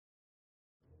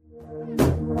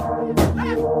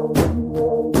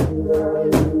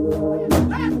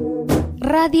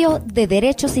Radio de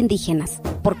Derechos Indígenas,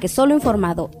 porque solo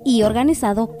informado y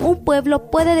organizado, un pueblo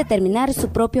puede determinar su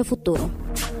propio futuro.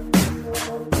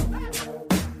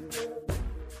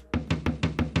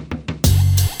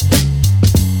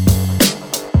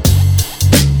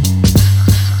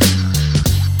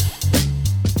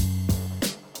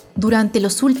 Durante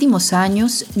los últimos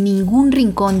años, ningún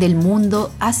rincón del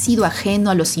mundo ha sido ajeno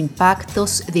a los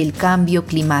impactos del cambio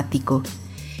climático.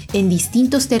 En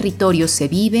distintos territorios se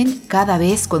viven, cada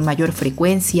vez con mayor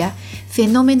frecuencia,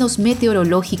 fenómenos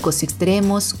meteorológicos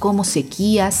extremos como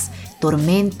sequías,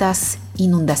 tormentas,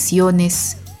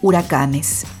 inundaciones,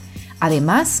 huracanes.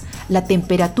 Además, la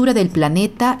temperatura del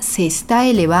planeta se está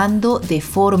elevando de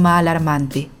forma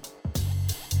alarmante.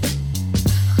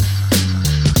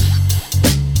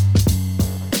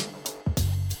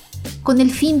 Con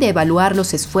el fin de evaluar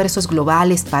los esfuerzos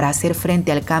globales para hacer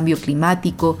frente al cambio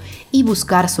climático y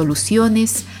buscar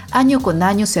soluciones, año con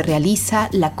año se realiza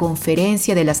la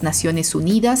Conferencia de las Naciones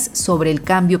Unidas sobre el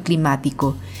Cambio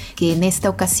Climático, que en esta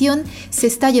ocasión se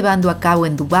está llevando a cabo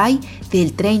en Dubái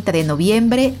del 30 de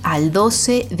noviembre al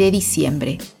 12 de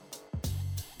diciembre.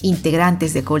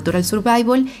 Integrantes de Cultural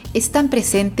Survival están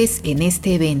presentes en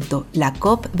este evento, la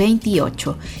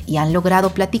COP28, y han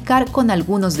logrado platicar con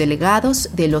algunos delegados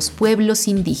de los pueblos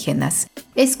indígenas.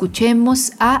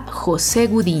 Escuchemos a José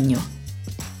Gudiño.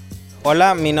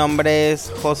 Hola, mi nombre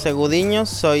es José Gudiño,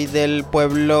 soy del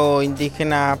pueblo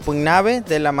indígena Puinave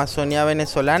de la Amazonía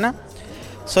venezolana.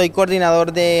 Soy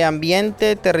coordinador de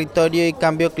Ambiente, Territorio y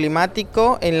Cambio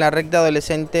Climático en la Red de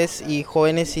Adolescentes y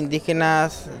Jóvenes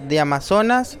Indígenas de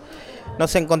Amazonas.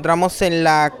 Nos encontramos en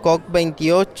la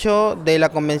COP28 de la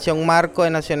Convención Marco de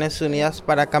Naciones Unidas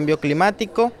para Cambio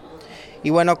Climático.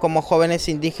 Y bueno, como jóvenes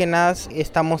indígenas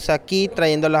estamos aquí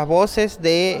trayendo las voces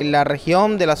de la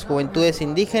región, de las juventudes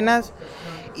indígenas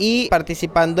y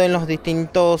participando en los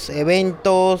distintos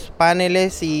eventos,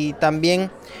 paneles y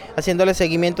también haciéndole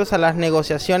seguimientos a las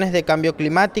negociaciones de cambio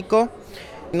climático.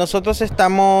 Nosotros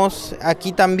estamos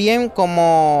aquí también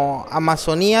como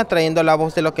Amazonía trayendo la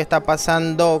voz de lo que está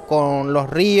pasando con los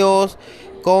ríos,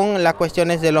 con las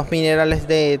cuestiones de los minerales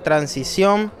de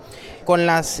transición, con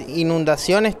las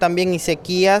inundaciones también y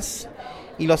sequías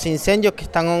y los incendios que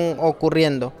están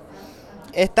ocurriendo.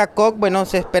 Esta COP, bueno,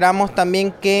 esperamos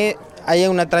también que haya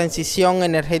una transición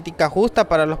energética justa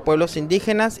para los pueblos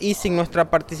indígenas y sin nuestra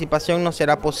participación no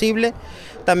será posible.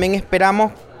 También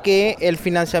esperamos que el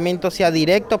financiamiento sea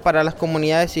directo para las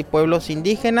comunidades y pueblos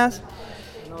indígenas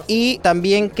y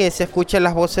también que se escuchen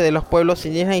las voces de los pueblos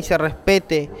indígenas y se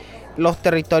respete los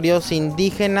territorios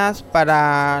indígenas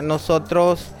para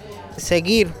nosotros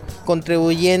seguir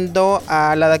contribuyendo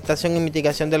a la adaptación y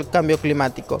mitigación del cambio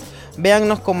climático.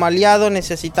 Véannos como aliados,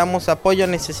 necesitamos apoyo,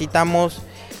 necesitamos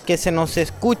que se nos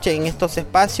escuche en estos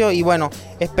espacios y bueno,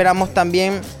 esperamos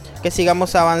también que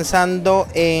sigamos avanzando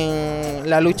en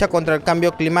la lucha contra el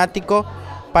cambio climático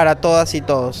para todas y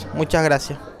todos. Muchas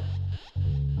gracias.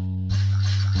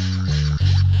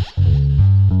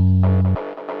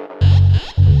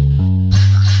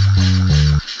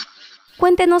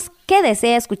 Cuéntenos qué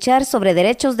desea escuchar sobre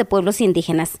derechos de pueblos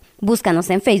indígenas. Búscanos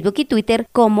en Facebook y Twitter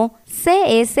como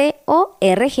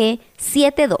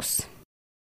CSORG72.